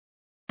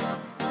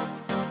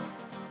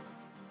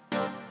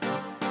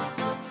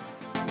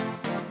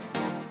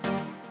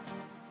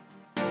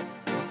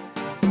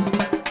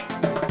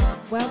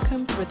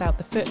Welcome to Without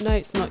the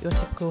Footnotes, Not Your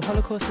Typical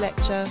Holocaust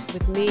Lecture,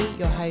 with me,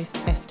 your host,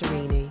 Esther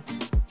Rini.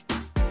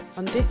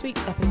 On this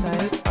week's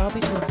episode, I'll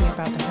be talking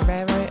about the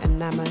Herero and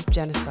Nama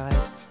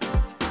genocide.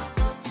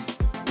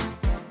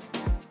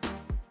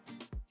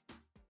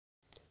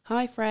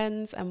 Hi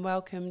friends, and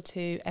welcome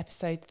to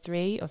episode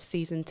 3 of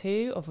season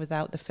 2 of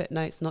Without the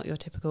Footnotes, Not Your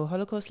Typical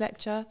Holocaust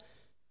Lecture.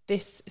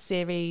 This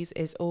series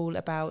is all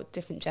about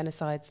different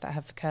genocides that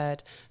have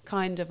occurred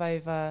kind of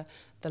over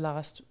the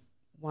last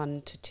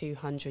 100 to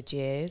 200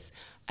 years.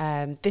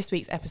 This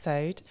week's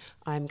episode,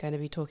 I'm going to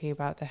be talking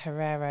about the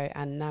Herero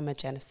and Nama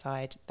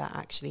genocide that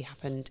actually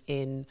happened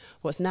in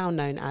what's now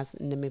known as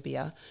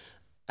Namibia.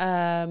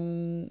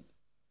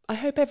 I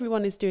hope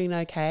everyone is doing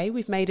okay.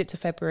 We've made it to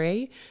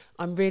February.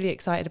 I'm really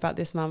excited about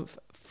this month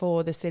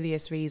for the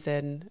silliest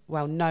reason,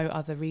 well, no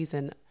other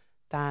reason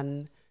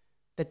than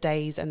the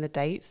days and the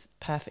dates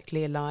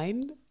perfectly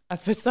align. And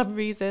for some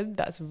reason,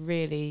 that's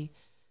really,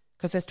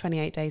 because there's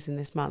 28 days in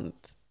this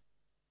month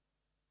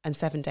and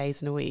 7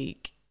 days in a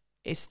week.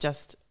 It's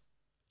just,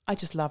 I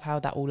just love how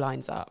that all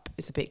lines up.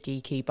 It's a bit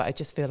geeky, but I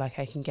just feel like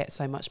I can get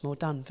so much more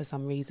done for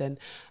some reason.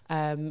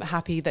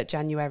 Happy that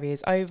January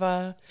is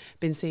over.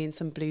 Been seeing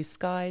some blue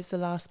skies the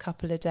last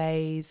couple of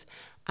days,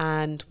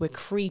 and we're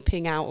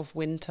creeping out of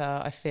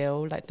winter. I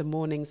feel like the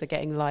mornings are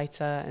getting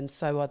lighter, and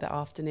so are the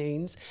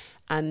afternoons,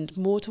 and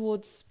more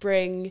towards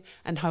spring,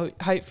 and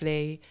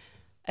hopefully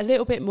a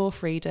little bit more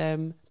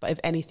freedom, but if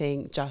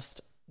anything,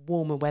 just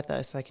warmer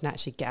weather so I can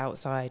actually get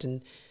outside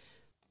and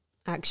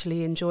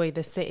actually enjoy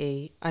the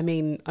city. I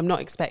mean, I'm not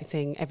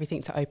expecting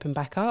everything to open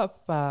back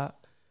up, but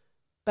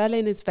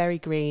Berlin is very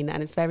green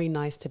and it's very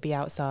nice to be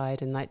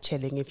outside and like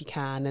chilling if you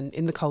can. And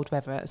in the cold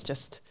weather, it's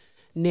just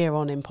near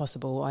on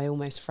impossible. I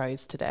almost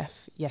froze to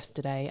death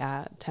yesterday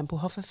at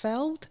Tempelhofer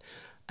Feld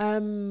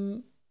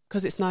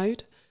because it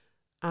snowed.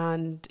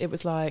 And it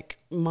was like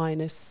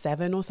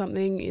 -7 or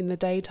something in the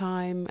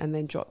daytime and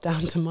then dropped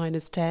down to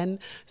 -10.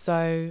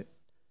 So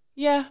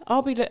yeah,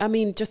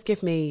 just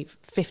give me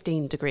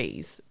 15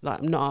 degrees. Like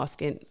I'm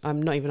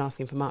not even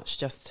asking for much,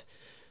 just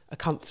a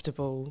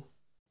comfortable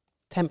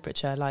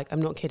temperature. Like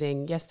I'm not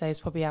kidding. Yesterday I was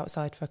probably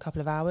outside for a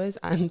couple of hours,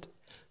 and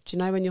do you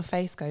know when your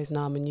face goes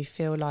numb and you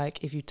feel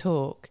like if you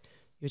talk,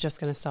 you're just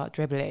going to start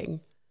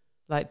dribbling?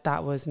 Like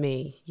that was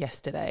me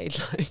yesterday.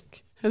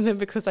 And then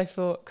because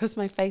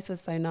my face was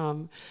so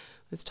numb,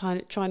 I was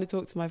trying to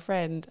talk to my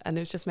friend and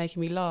it was just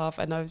making me laugh,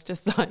 and I was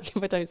just like,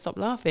 if I don't stop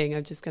laughing,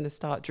 I'm just going to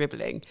start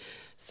dribbling.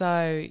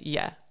 So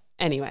yeah,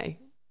 anyway,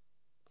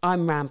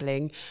 I'm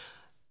rambling.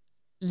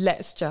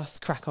 Let's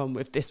just crack on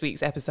with this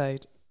week's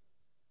episode.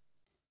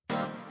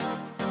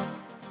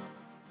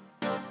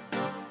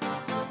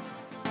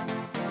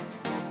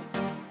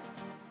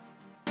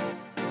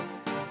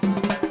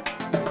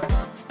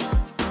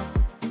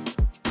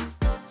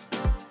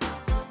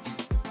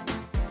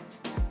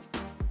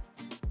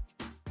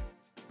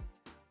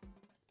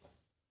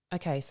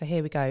 Okay, so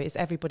here we go. Is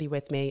everybody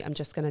with me? I'm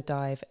just going to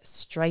dive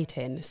straight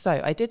in.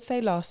 So I did say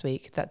last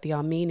week that the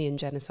Armenian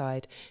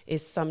genocide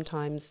is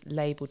sometimes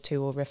labelled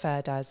to or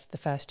referred as the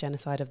first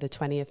genocide of the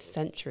 20th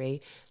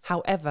century.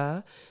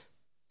 However,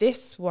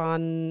 this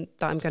one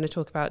that I'm going to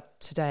talk about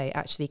today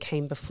actually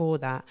came before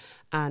that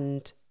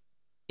and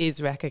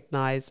is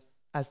recognised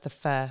as the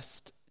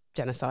first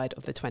genocide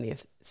of the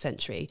 20th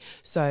century.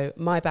 So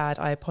my bad,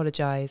 I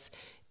apologise.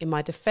 In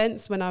my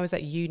defence, when I was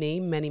at uni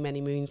many,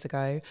 many moons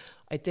ago,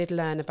 I did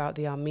learn about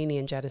the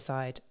Armenian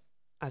genocide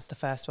as the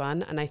first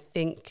one. And I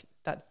think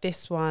that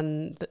this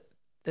one,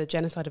 the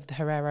genocide of the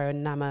Herero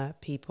and Nama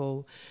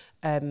people,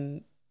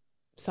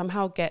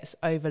 somehow gets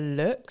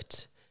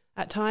overlooked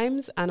at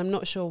times. And I'm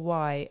not sure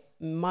why.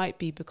 It might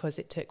be because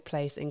it took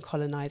place in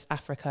colonised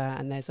Africa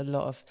and there's a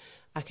lot of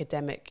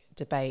academic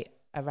debate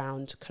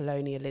around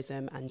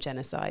colonialism and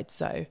genocide.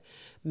 So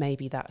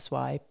maybe that's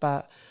why.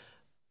 But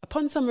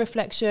upon some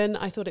reflection,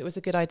 I thought it was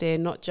a good idea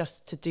not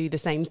just to do the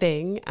same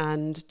thing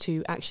and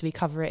to actually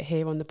cover it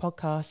here on the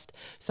podcast.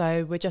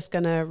 So we're just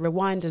going to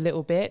rewind a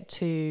little bit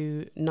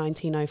to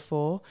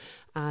 1904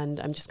 and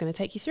I'm just going to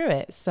take you through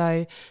it.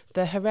 So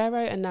the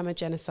Herero and Nama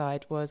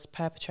genocide was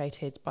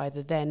perpetrated by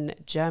the then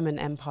German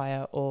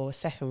Empire, or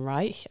Second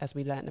Reich, as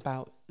we learnt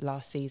about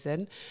last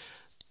season.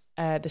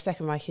 The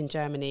Second Reich in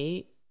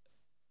Germany,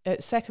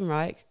 Second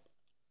Reich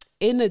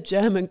in a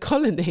German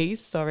colony,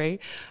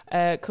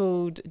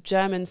 called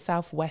German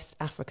Southwest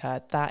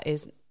Africa, that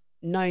is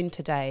known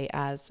today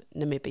as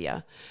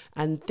Namibia.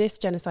 And this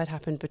genocide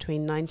happened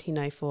between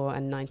 1904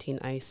 and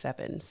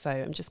 1907. So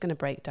I'm just going to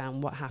break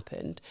down what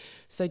happened.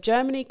 So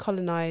Germany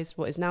colonized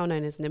what is now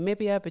known as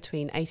Namibia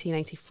between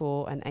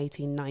 1884 and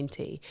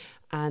 1890.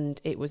 And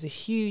it was a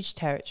huge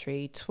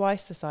territory,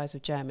 twice the size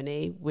of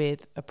Germany,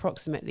 with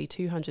approximately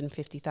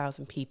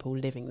 250,000 people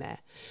living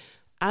there.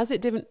 As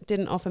it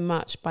didn't offer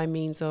much by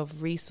means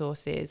of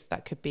resources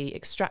that could be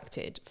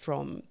extracted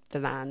from the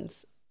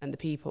lands and the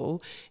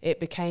people, it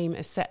became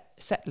a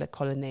settler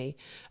colony.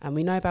 And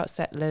we know about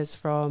settlers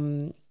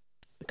from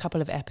a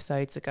couple of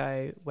episodes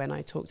ago when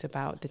I talked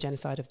about the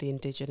genocide of the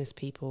indigenous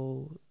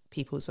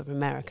peoples of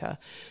America.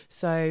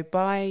 So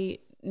by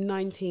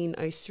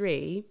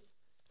 1903,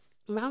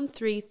 around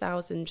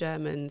 3,000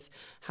 Germans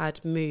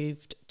had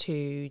moved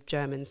to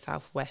German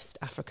Southwest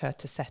Africa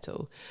to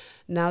settle.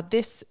 Now,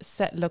 this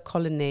settler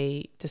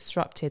colony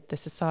disrupted the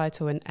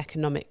societal and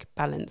economic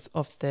balance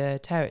of the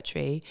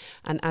territory,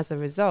 and as a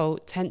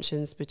result,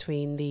 tensions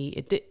between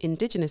the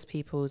indigenous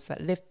peoples that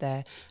lived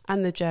there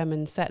and the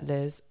German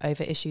settlers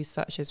over issues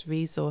such as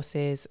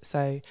resources,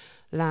 so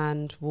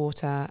land,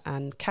 water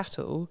and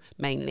cattle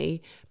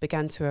mainly,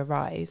 began to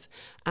arise.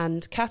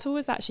 And cattle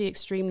was actually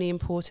extremely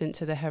important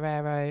to the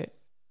Herero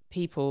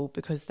people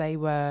because they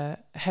were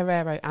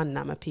Herero and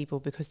Nama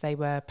people because they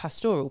were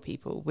pastoral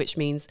people, which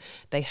means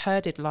they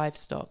herded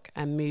livestock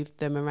and moved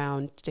them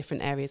around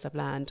different areas of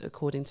land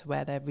according to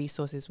where their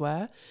resources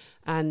were.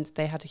 And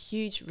they had a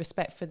huge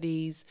respect for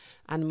these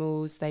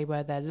animals. They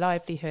were their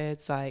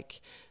livelihoods.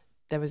 Like,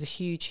 there was a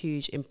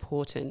huge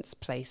importance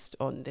placed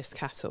on this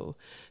cattle.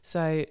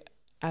 So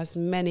as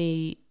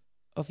many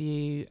of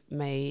you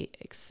may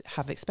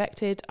have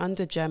expected,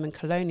 under German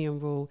colonial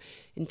rule,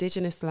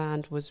 indigenous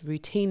land was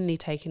routinely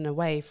taken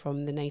away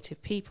from the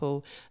native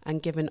people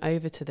and given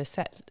over to the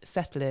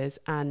settlers,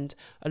 and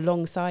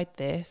alongside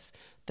this,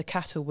 the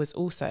cattle was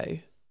also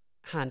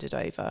handed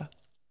over.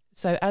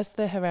 So as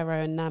the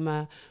Herero and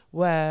Nama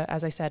were,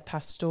 as I said,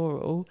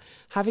 pastoral,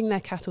 having their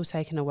cattle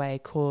taken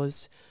away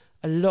caused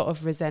a lot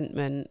of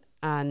resentment.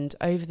 And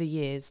over the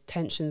years,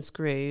 tensions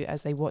grew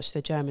as they watched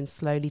the Germans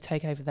slowly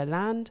take over their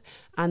land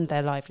and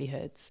their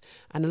livelihoods.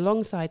 And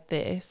alongside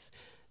this,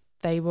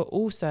 they were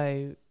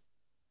also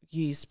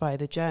used by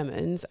the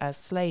Germans as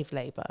slave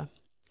labour.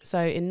 So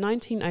in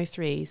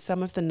 1903,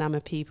 some of the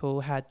Nama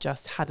people had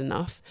just had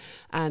enough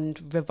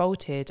and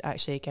revolted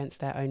actually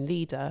against their own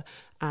leader,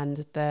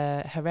 and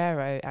the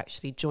Herero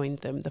actually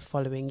joined them the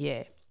following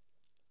year.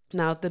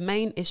 Now, the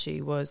main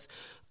issue was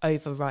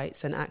over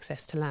rights and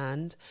access to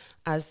land,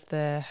 as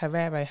the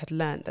Herero had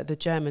learnt that the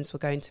Germans were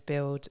going to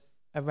build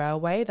a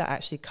railway that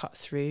actually cut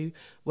through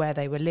where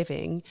they were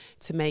living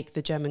to make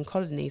the German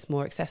colonies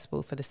more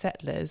accessible for the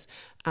settlers.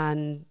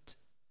 And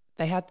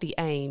they had the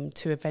aim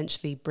to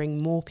eventually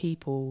bring more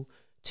people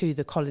to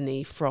the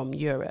colony from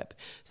Europe.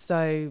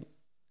 So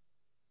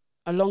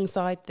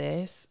alongside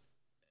this,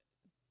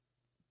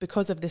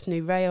 because of this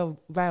new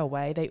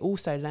railway, they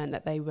also learned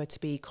that they were to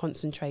be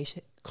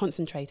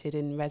concentrated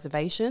in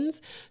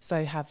reservations,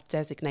 so have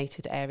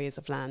designated areas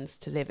of lands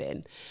to live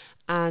in.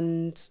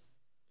 And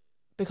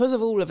because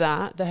of all of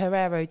that, the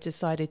Herero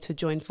decided to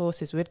join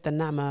forces with the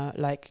Nama,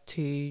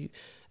 to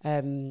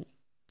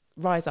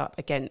rise up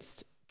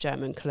against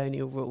German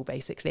colonial rule,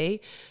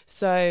 basically.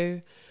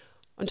 So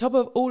on top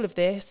of all of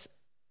this,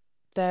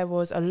 there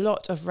was a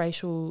lot of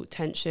racial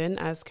tension,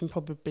 as can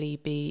probably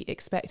be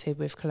expected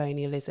with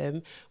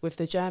colonialism, with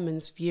the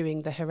Germans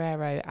viewing the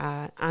Herero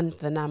and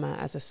the Nama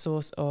as a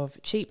source of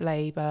cheap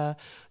labour,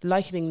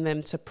 likening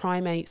them to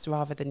primates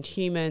rather than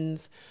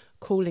humans,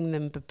 calling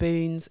them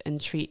baboons,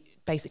 and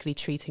basically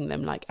treating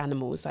them like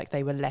animals, like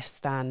they were less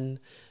than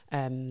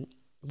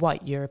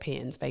white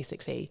Europeans,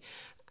 basically.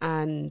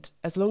 And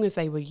as long as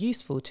they were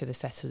useful to the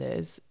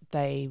settlers,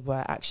 they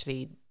were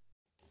actually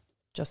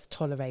just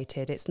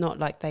tolerated. It's not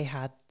like they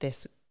had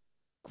this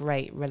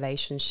great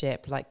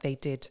relationship, like they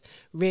did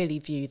really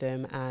view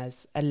them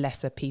as a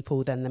lesser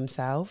people than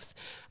themselves.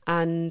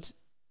 And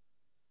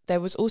there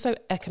was also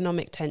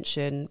economic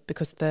tension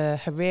because the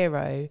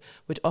Herero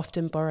would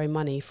often borrow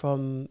money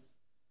from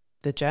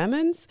the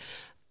Germans,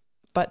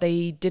 but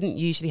they didn't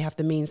usually have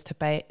the means to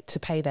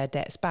pay their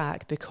debts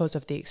back because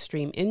of the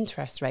extreme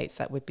interest rates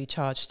that would be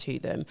charged to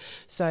them.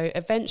 So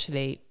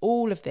eventually,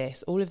 all of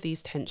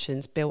these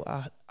tensions built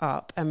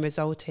up and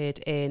resulted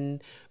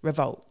in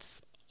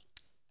revolts.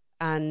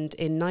 And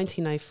in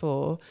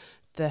 1904,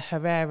 the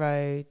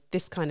Herero,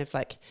 this kind of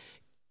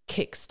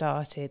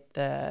kick-started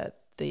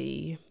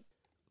the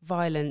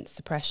violent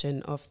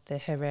suppression of the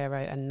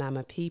Herero and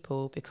Nama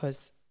people,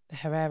 because the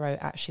Herero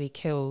actually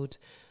killed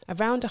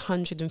around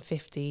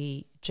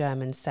 150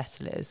 German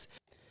settlers.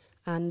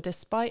 And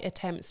despite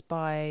attempts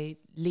by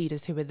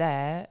leaders who were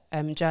there,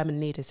 German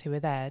leaders who were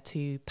there,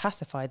 to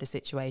pacify the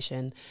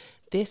situation,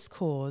 this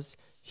caused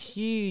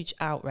huge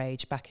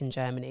outrage back in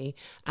Germany.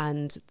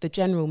 And the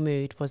general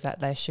mood was that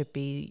there should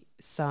be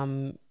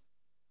some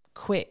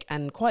quick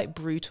and quite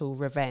brutal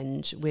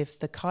revenge, with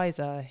the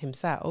Kaiser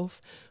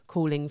himself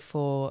calling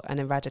for an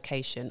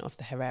eradication of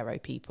the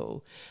Herero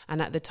people.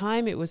 And at the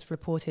time, it was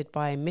reported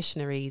by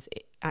missionaries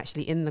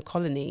actually in the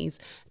colonies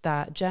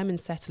that German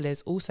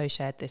settlers also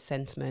shared this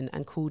sentiment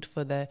and called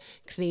for the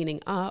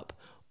cleaning up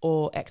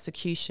or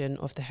execution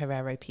of the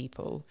Herero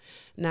people.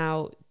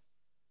 Now,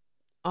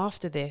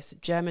 after this,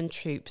 German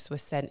troops were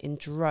sent in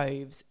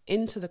droves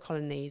into the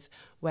colonies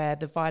where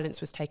the violence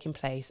was taking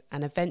place,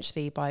 and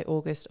eventually by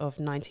August of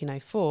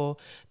 1904,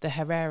 the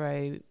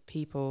Herero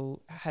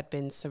people had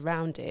been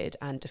surrounded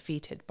and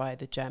defeated by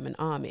the German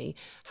army.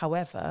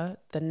 However,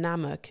 the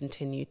Nama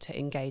continued to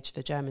engage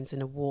the Germans in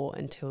a war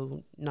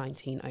until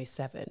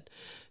 1907.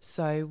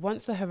 So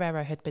once the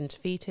Herero had been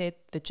defeated,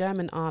 the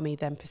German army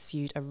then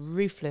pursued a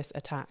ruthless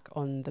attack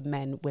on the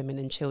men, women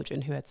and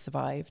children who had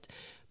survived,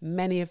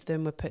 Many of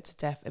them were put to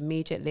death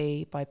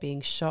immediately by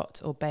being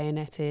shot or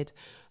bayoneted.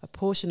 A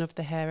portion of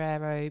the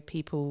Herero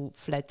people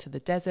fled to the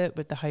desert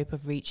with the hope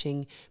of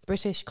reaching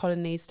British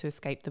colonies to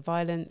escape the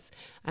violence,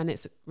 and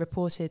it's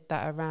reported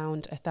that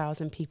around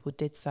 1,000 people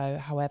did so.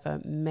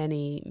 However,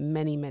 many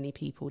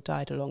people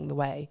died along the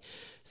way.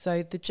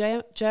 So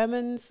the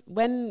Germans,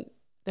 when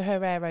the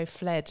Herero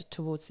fled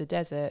towards the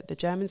desert, the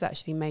Germans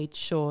actually made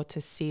sure to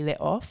seal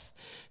it off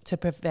to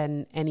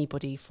prevent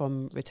anybody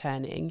from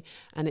returning.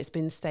 And it's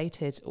been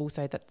stated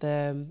also that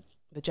the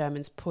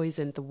Germans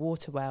poisoned the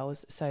water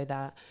wells so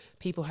that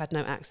people had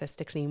no access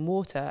to clean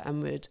water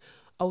and would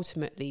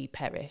ultimately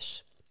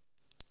perish.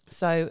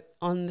 So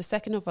on the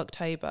 2nd of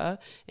October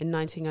in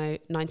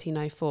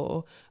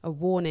 1904, a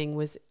warning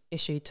was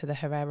issued to the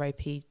Herero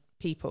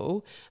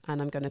people,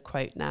 and I'm going to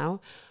quote now: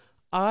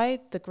 "I,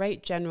 the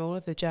great general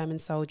of the German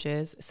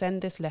soldiers,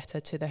 send this letter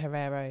to the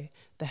Herero.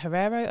 The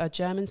Herero are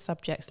German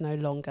subjects no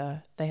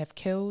longer. They have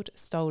killed,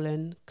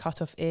 stolen,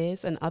 cut off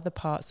ears and other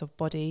parts of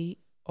body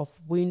of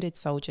wounded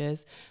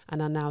soldiers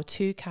and are now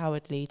too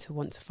cowardly to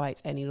want to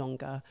fight any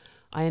longer.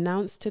 I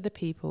announce to the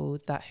people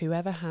that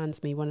whoever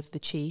hands me one of the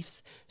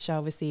chiefs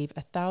shall receive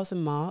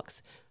 1,000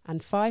 marks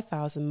and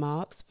 5,000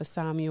 marks for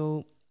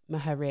Samuel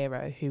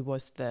Maharero, who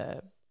was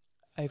the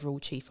overall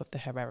chief of the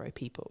Herero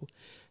people.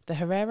 The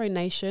Herero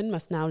nation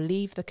must now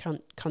leave the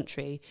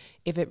country.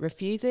 If it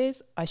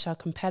refuses, I shall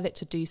compel it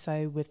to do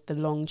so with the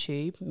long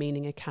tube,"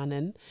 meaning a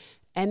cannon.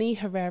 "Any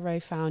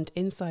Herero found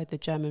inside the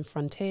German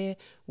frontier,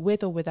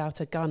 with or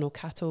without a gun or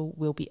cattle,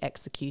 will be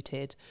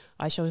executed.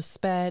 I shall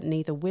spare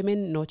neither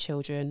women nor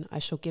children. I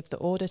shall give the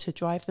order to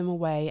drive them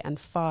away and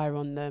fire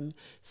on them.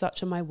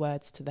 Such are my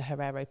words to the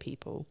Herero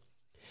people."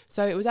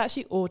 So it was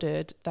actually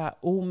ordered that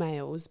all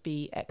males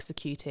be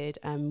executed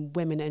and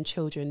women and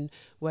children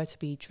were to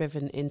be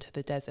driven into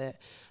the desert.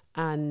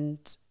 And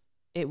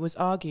it was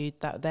argued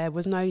that there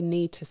was no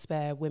need to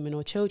spare women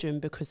or children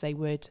because they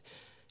would,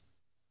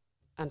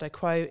 and I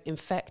quote,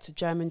 "infect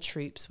German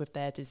troops with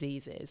their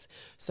diseases."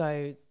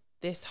 So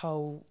this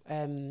whole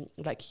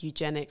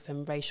eugenics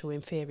and racial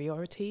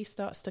inferiority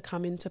starts to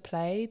come into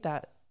play,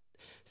 that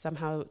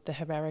somehow the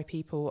Herero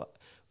people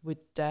would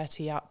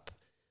dirty up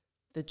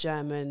the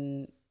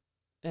Germans'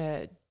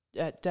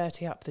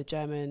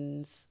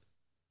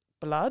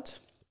 blood.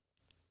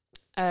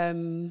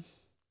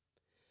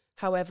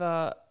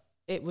 However,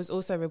 it was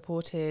also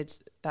reported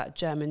that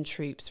German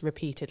troops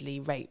repeatedly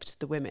raped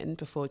the women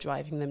before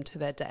driving them to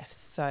their deaths.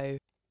 So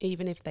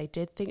even if they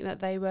did think that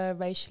they were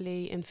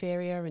racially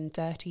inferior and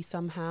dirty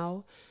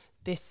somehow,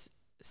 this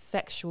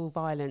sexual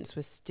violence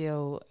was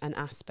still an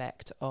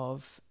aspect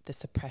of the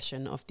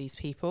suppression of these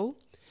people.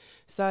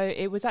 So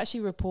it was actually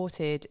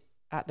reported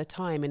at the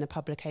time in a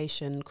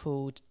publication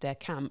called Der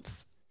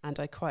Kampf, and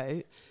I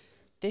quote,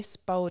 "This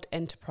bold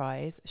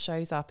enterprise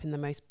shows up in the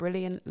most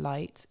brilliant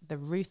light the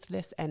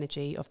ruthless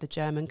energy of the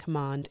German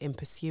command in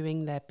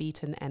pursuing their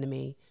beaten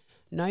enemy.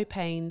 No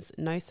pains,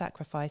 no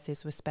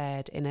sacrifices were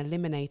spared in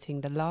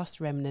eliminating the last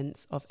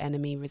remnants of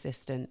enemy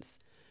resistance.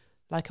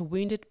 Like a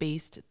wounded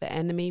beast, the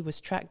enemy was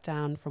tracked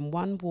down from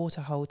one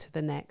waterhole to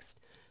the next,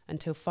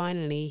 until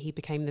finally he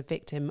became the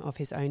victim of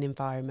his own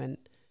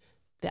environment.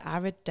 The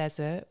arid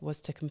desert was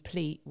to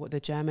complete what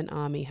the German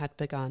army had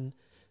begun,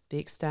 the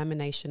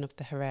extermination of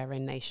the Herero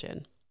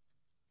nation."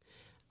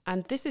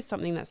 And this is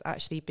something that's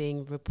actually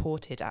being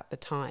reported at the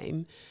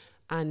time,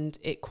 and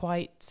it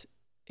quite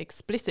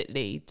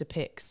explicitly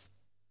depicts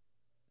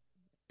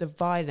the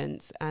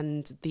violence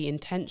and the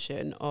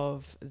intention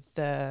of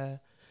the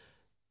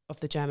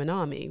German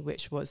army,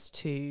 which was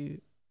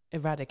to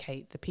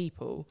eradicate the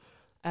people.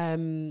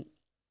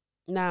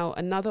 Now,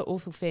 another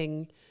awful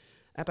thing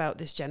about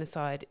this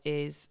genocide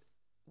is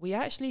we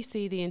actually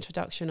see the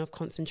introduction of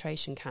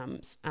concentration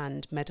camps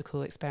and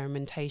medical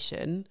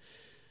experimentation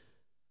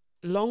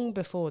long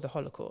before the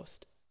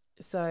Holocaust.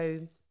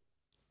 So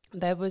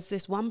there was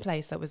this one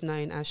place that was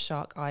known as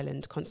Shark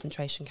Island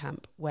concentration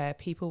camp where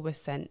people were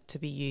sent to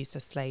be used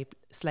as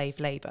slave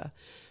labour.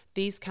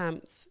 These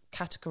camps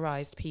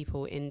categorised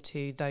people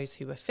into those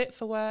who were fit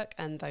for work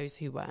and those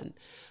who weren't.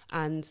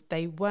 And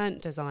they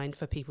weren't designed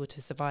for people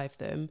to survive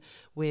them,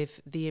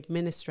 with the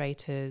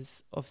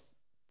administrators of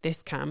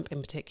this camp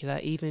in particular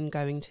even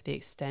going to the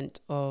extent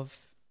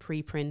of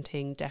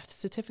pre-printing death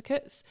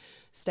certificates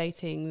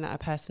stating that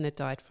a person had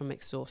died from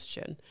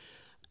exhaustion.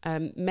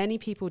 Many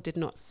people did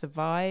not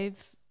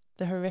survive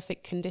the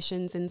horrific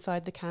conditions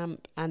inside the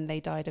camp, and they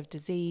died of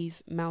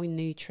disease,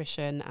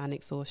 malnutrition and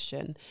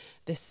exhaustion.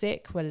 The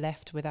sick were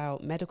left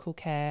without medical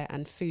care,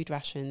 and food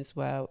rations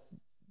were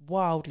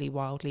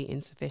wildly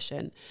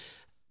insufficient,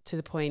 to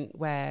the point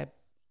where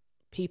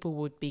people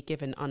would be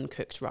given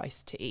uncooked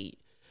rice to eat.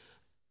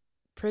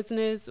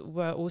 Prisoners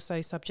were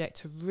also subject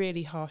to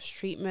really harsh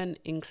treatment,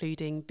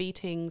 including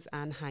beatings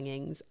and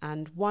hangings.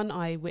 And one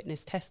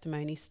eyewitness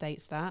testimony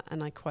states that,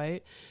 and I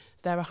quote,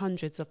 "There are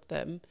hundreds of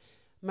them,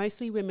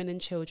 mostly women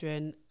and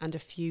children and a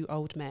few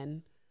old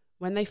men.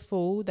 When they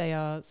fall, they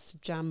are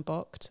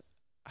sjambocked,"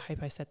 I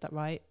hope I said that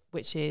right,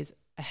 which is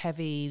a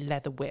heavy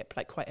leather whip,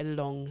 like quite a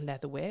long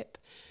leather whip.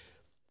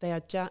 They are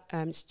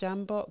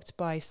jambocked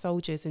by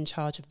soldiers in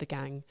charge of the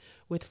gang,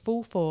 with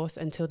full force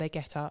until they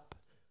get up.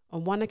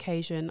 On one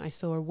occasion, I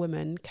saw a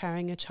woman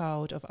carrying a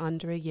child of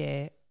under a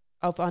year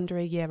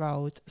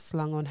old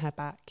slung on her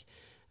back,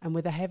 and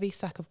with a heavy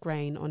sack of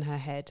grain on her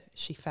head,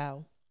 she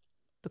fell.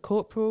 The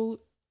corporal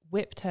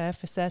whipped her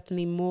for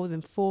certainly more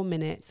than 4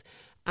 minutes,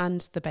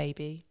 and the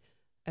baby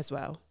as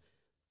well.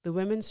 The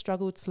woman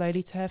struggled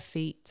slowly to her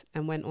feet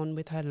and went on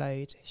with her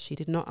load. She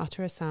did not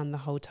utter a sound the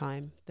whole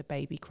time. The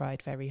baby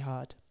cried very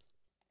hard.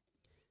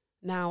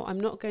 Now, I'm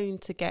not going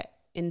to get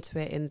into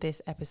it in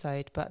this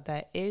episode, but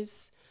there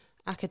is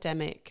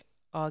academic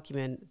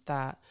argument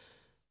that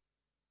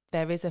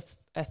there is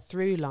a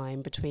through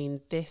line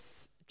between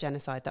this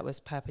genocide that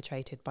was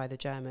perpetrated by the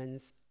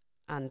Germans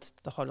and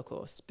the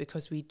Holocaust,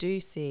 because we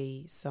do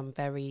see some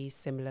very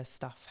similar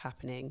stuff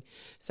happening.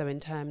 So in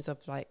terms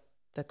of like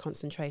the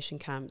concentration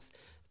camps,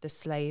 the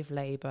slave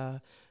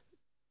labour,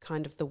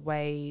 kind of the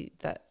way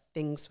that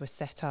things were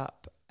set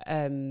up,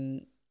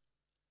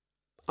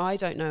 I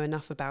don't know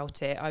enough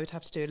about it. I would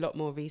have to do a lot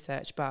more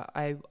research, but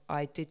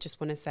I did just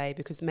want to say,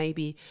 because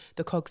maybe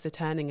the cogs are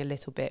turning a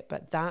little bit,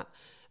 but that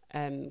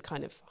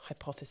kind of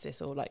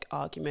hypothesis or like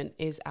argument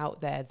is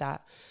out there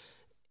that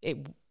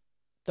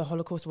the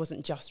Holocaust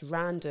wasn't just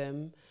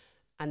random,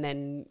 and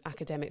then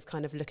academics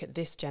kind of look at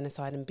this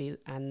genocide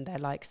and they're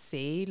like,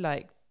 see,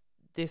 like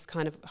this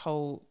kind of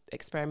whole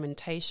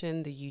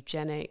experimentation, the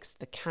eugenics,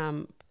 the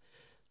camp.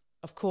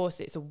 Of course,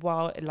 it's a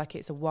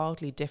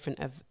wildly different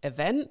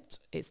event.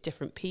 It's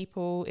different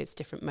people, it's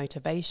different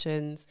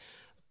motivations,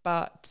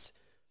 but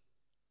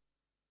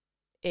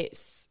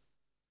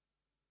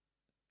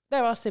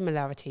there are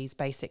similarities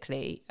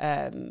basically.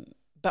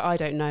 But I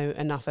don't know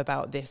enough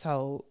about this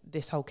whole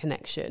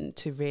connection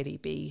to really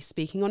be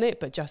speaking on it.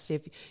 But just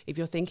if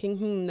you're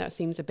thinking, that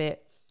seems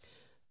it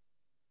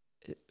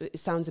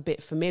sounds a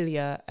bit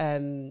familiar.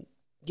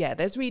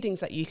 There's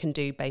readings that you can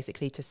do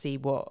basically to see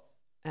what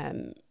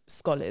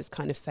scholars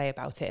kind of say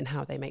about it and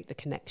how they make the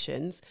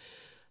connections.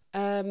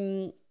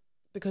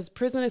 Because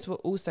prisoners were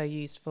also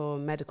used for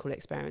medical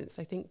experiments.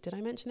 I think, did I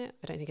mention it?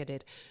 I don't think I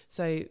did.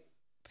 So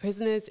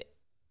prisoners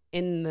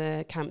in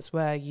the camps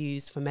were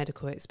used for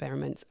medical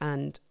experiments,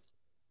 and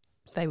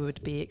they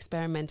would be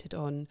experimented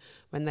on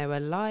when they were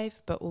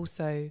alive, but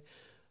also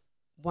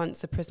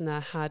once a prisoner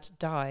had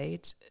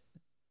died,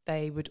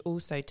 they would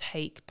also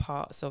take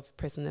parts of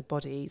prisoner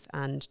bodies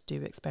and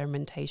do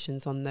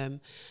experimentations on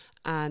them.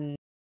 And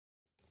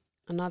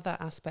another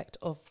aspect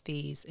of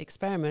these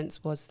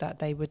experiments was that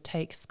they would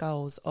take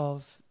skulls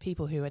of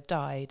people who had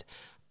died,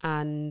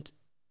 and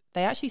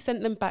they actually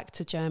sent them back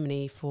to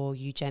Germany for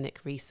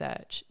eugenic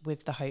research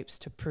with the hopes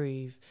to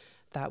prove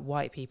that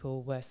white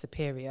people were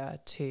superior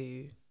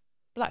to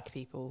black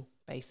people,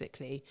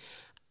 basically.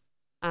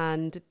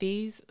 And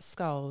these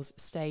skulls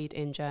stayed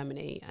in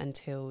Germany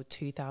until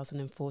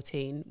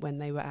 2014, when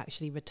they were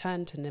actually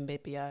returned to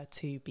Namibia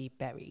to be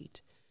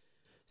buried.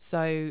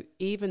 So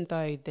even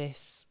though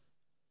this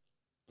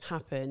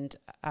happened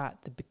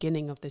at the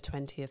beginning of the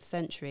 20th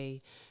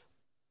century,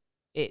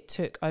 it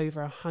took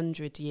over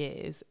 100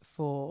 years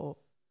for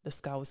the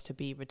skulls to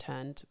be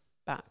returned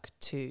back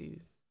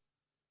to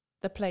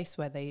the place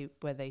where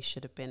they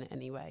should have been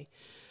anyway.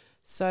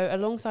 So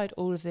alongside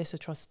all of this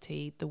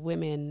atrocity, the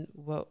women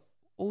were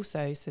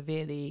also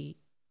severely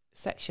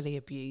sexually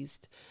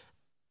abused,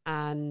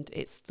 and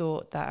it's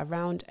thought that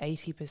around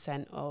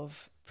 80%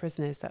 of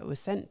prisoners that were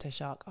sent to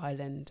Shark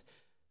Island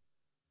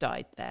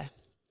died there.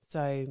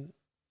 So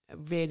a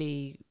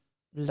really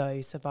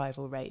low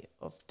survival rate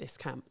of this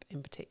camp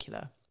in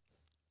particular.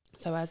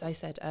 So as I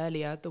said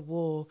earlier, the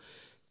war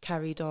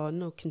continued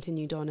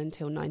on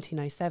until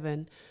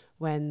 1907,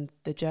 when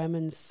the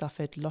Germans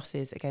suffered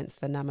losses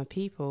against the Nama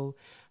people.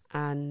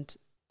 And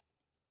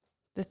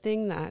the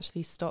thing that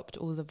actually stopped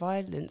all the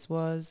violence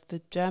was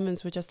the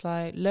Germans were just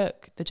like,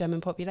 look, the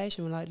German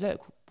population were like,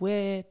 look,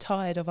 we're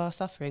tired of our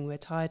suffering. We're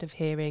tired of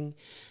hearing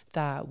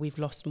that we've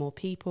lost more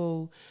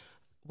people.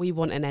 We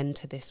want an end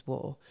to this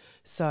war.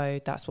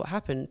 So that's what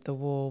happened. The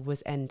war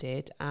was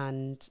ended,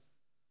 and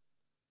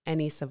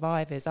any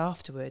survivors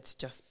afterwards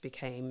just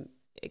became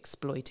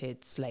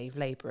exploited slave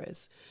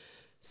labourers.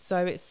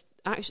 So it's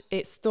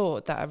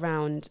thought that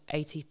around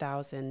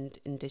 80,000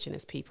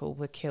 indigenous people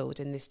were killed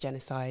in this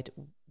genocide,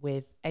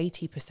 with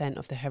 80%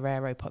 of the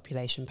Herero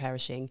population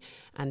perishing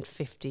and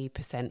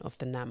 50% of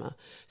the Nama.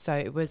 So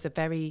it was a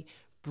very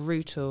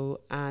brutal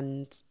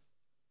and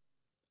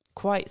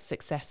quite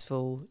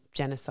successful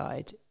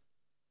genocide.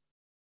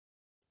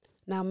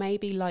 Now,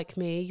 maybe like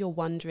me, you're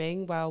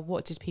wondering, well,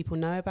 what did people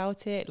know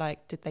about it?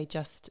 Like, did they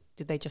just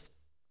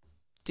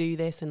do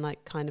this, and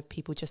like kind of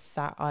people just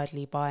sat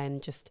idly by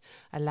and just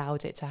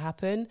allowed it to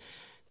happen?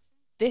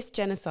 This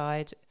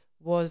genocide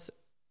was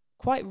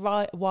quite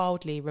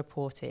wildly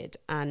reported,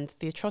 and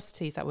the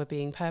atrocities that were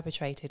being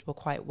perpetrated were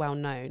quite well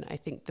known. I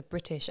think the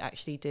British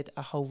actually did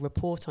a whole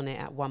report on it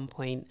at one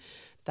point,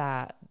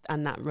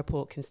 and that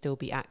report can still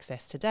be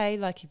accessed today.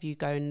 Like if you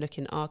go and look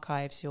in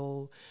archives,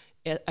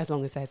 as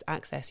long as there's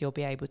access, you'll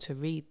be able to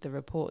read the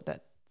report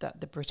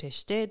that the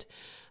British did.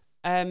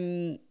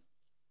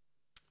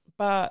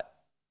 But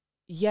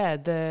yeah,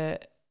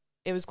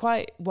 it was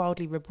quite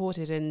wildly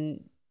reported,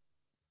 and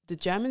the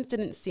Germans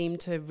didn't seem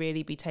to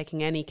really be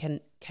taking any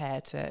care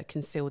to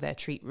conceal their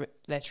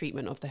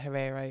treatment of the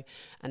Herero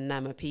and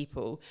Nama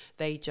people.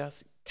 They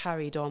just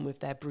carried on with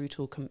their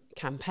brutal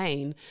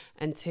campaign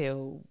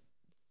until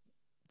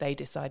they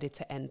decided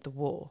to end the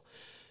war.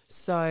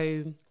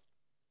 So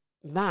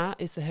that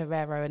is the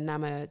Herero and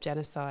Nama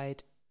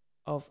genocide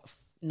of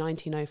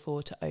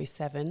 1904 to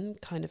 07,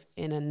 kind of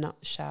in a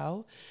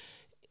nutshell.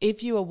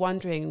 If you are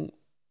wondering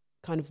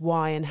kind of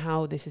why and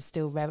how this is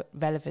still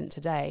relevant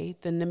today,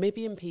 the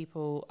Namibian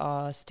people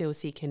are still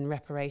seeking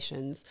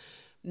reparations,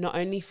 not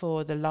only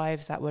for the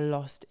lives that were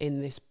lost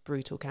in this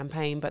brutal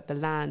campaign, but the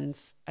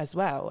lands as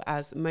well,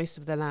 as most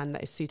of the land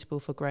that is suitable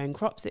for growing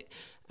crops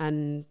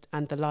and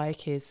the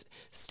like is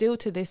still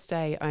to this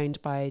day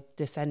owned by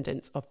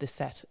descendants of the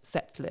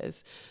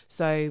settlers.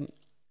 So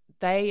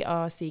they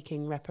are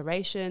seeking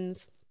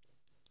reparations,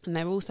 and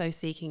they're also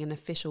seeking an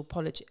official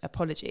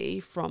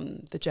apology from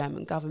the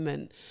German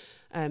government.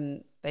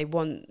 They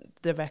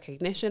want the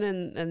recognition,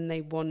 and they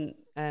want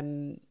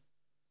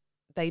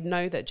they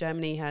know that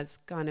Germany has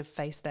kind of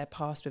faced their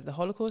past with the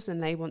Holocaust,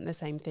 and they want the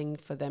same thing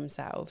for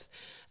themselves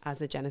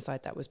as a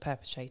genocide that was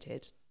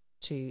perpetrated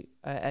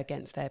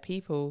against their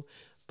people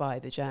by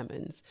the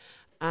Germans.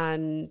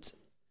 And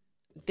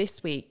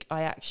this week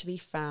I actually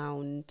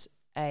found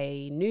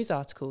a news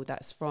article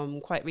that's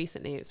from quite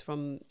recently. It's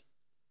from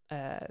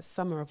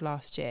summer of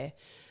last year,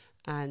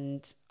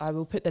 and I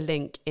will put the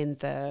link in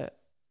the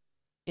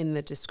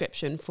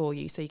description for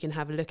you so you can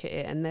have a look at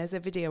it. And there's a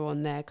video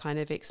on there kind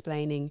of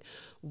explaining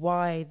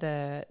why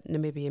the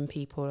Namibian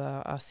people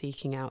are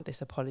seeking out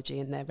this apology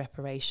and their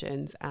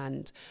reparations,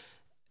 and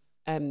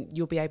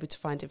you'll be able to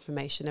find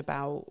information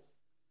about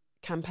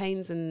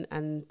campaigns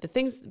and the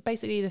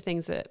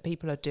things that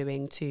people are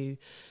doing to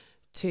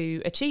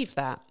achieve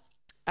that.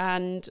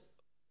 And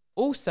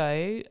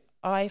also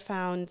I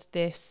found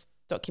this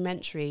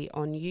documentary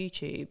on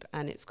YouTube,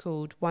 and it's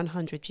called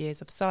 100 Years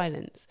of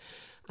Silence.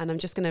 And I'm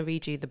just going to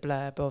read you the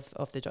blurb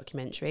of the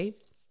documentary.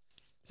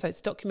 So it's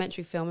a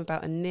documentary film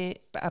about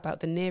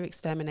the near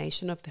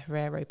extermination of the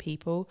Herero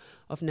people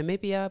of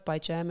Namibia by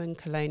German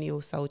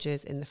colonial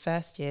soldiers in the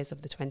first years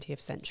of the 20th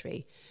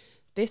century.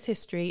 This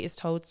history is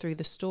told through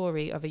the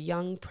story of a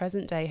young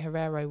present-day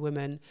Herero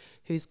woman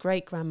whose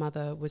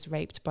great-grandmother was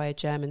raped by a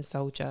German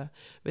soldier,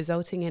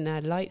 resulting in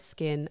her light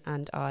skin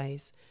and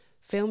eyes.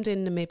 Filmed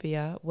in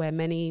Namibia, where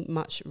many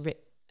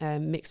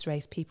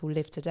mixed-race people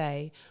live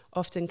today,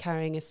 often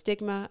carrying a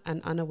stigma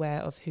and unaware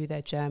of who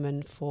their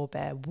German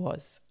forebear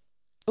was.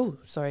 Oh,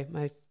 sorry,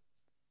 my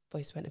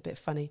voice went a bit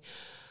funny.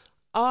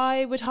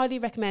 I would highly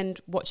recommend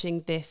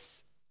watching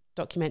this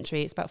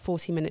documentary. It's about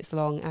 40 minutes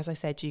long. As I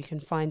said, you can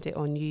find it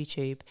on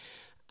YouTube.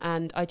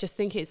 And I just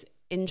think it's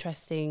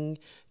interesting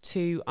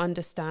to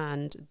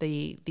understand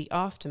the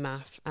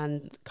aftermath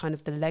and kind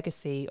of the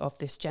legacy of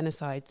this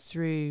genocide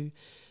through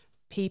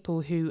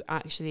people who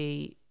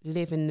actually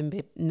live in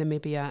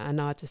Namibia and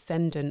are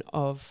descendant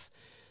of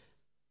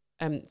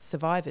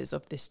survivors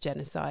of this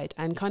genocide,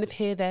 and kind of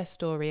hear their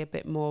story a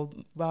bit more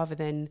rather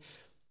than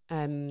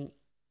me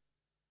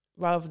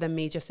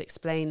just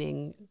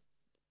explaining,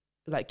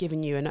 like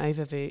giving you an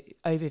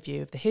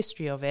overview of the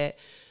history of it.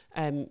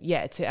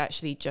 To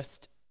actually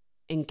just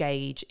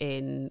engage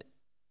in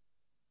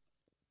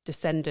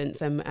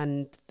descendants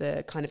and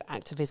the kind of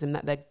activism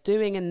that they're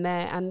doing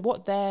and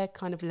what their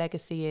kind of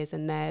legacy is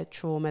and their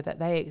trauma that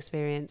they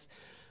experience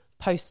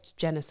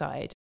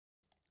post-genocide.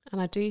 And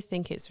I do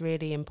think it's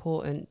really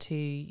important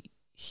to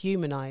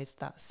humanize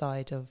that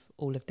side of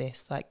all of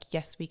this. Like,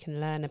 yes, we can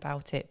learn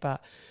about it,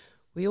 but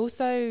we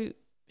also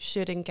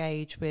should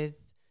engage with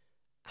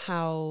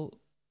how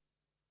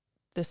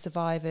the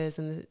survivors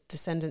and the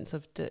descendants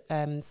of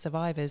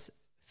survivors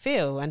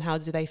feel, and how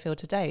do they feel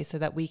today, so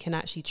that we can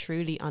actually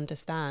truly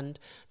understand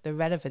the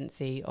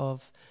relevancy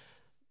of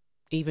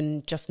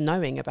even just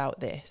knowing about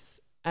this.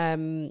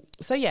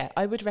 So yeah,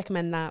 I would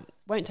recommend that.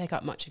 Won't take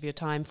up much of your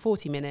time,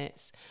 40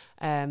 minutes.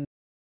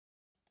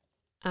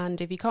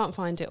 And if you can't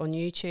find it on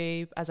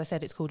YouTube, as I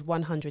said, it's called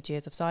 100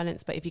 Years of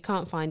Silence. But if you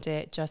can't find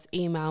it, just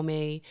email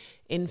me,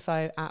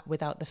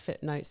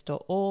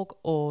 info@withoutthefootnotes.org,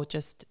 or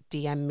just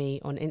DM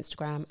me on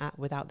Instagram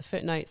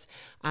 @withoutthefootnotes,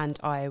 and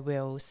I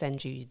will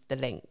send you the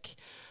link.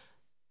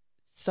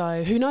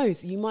 So who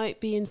knows, you might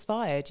be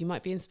inspired. You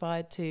might be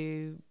inspired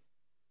to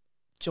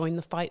join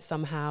the fight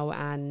somehow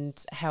and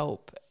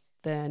help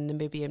the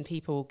Namibian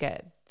people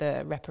get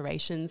the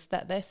reparations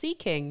that they're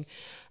seeking.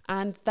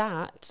 And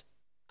that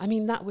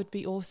would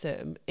be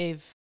awesome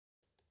if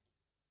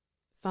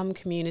some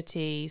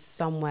community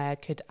somewhere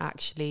could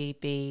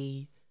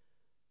actually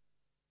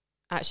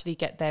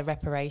get their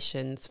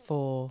reparations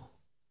for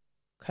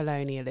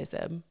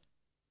colonialism.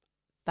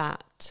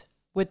 That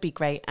would be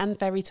great and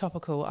very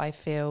topical, I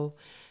feel,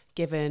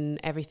 given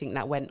everything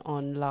that went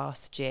on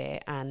last year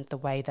and the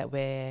way that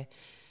we're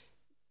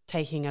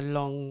taking a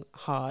long,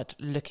 hard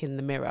look in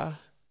the mirror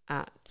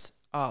at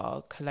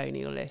our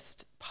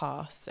colonialist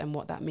past and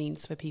what that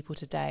means for people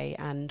today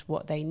and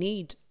what they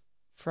need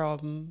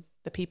from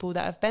the people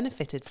that have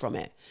benefited from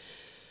it.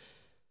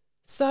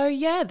 So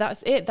yeah,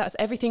 that's it. That's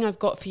everything I've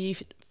got for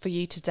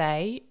you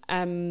today.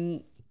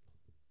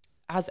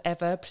 As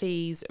ever,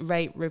 please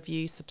rate,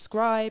 review,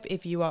 subscribe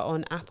if you are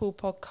on Apple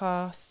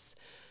Podcasts.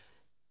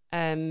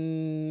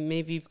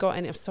 If you've got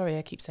any, I'm sorry,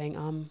 I keep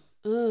saying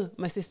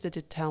my sister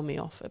did tell me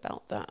off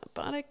about that,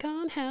 but I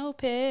can't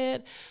help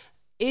it.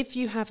 If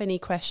you have any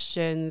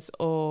questions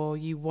or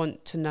you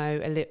want to know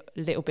a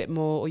little bit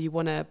more, or you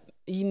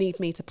need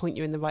me to point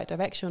you in the right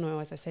direction, or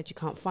as I said, you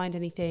can't find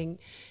anything,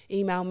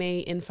 email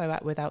me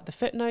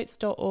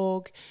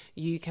info@withoutthefootnotes.org.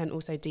 You can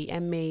also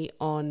DM me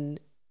on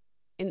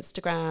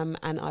Instagram,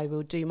 and I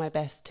will do my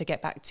best to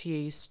get back to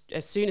you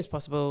as soon as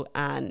possible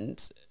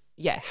and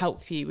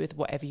help you with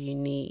whatever you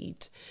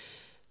need.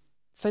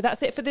 So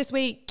that's it for this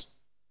week.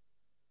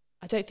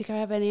 I don't think I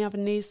have any other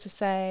news to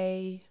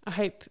say.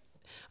 Let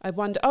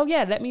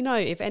me know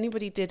if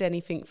anybody did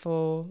anything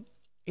for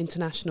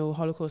International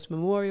Holocaust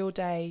Memorial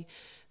Day.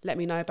 Let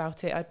me know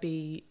about it. I'd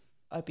be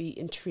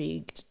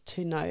intrigued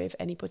to know if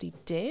anybody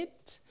did.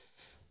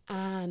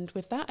 And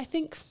with that, I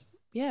think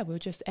we'll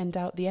just end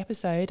out the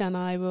episode, and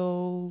I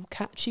will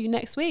catch you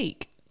next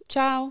week.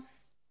 Ciao.